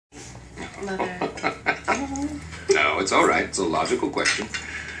Mother. No, it's all right. It's a logical question.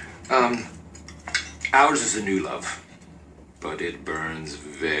 Ours is a new love, but it burns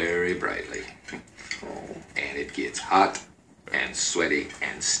very brightly. And it gets hot and sweaty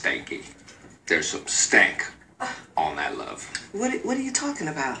and stanky. There's some stank on that love. What are you talking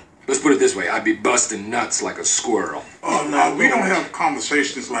about? Let's put it this way. I'd be busting nuts like a squirrel. Oh, no, we don't have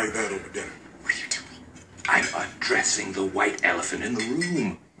conversations like that over dinner. What are you doing? I'm addressing the white elephant in the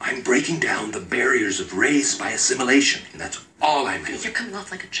room. I'm breaking down the barriers of race by assimilation. And that's all I'm doing. You're coming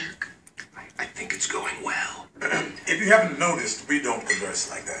off like a jerk. I think it's going well. If you haven't noticed, we don't converse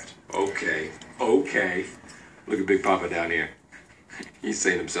like that. Okay. Look at Big Papa down here. He's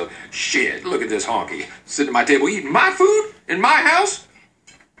saying to himself, shit, look at this honky. Sitting at my table eating my food in my house?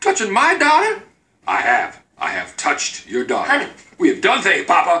 Touching my daughter? I have touched your daughter. Honey. We have done things,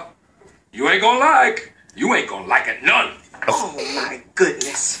 Papa. You ain't gonna like it none. Oh, my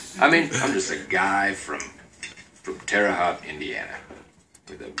goodness. I mean, I'm just a guy from Terre Haute, Indiana,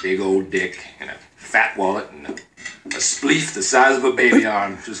 with a big old dick and a fat wallet and a spleef the size of a baby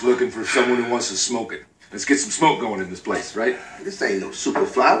arm, just looking for someone who wants to smoke it. Let's get some smoke going in this place, right? This ain't no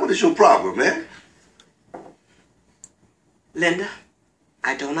Superfly. What is your problem, man? Linda,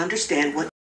 I don't understand what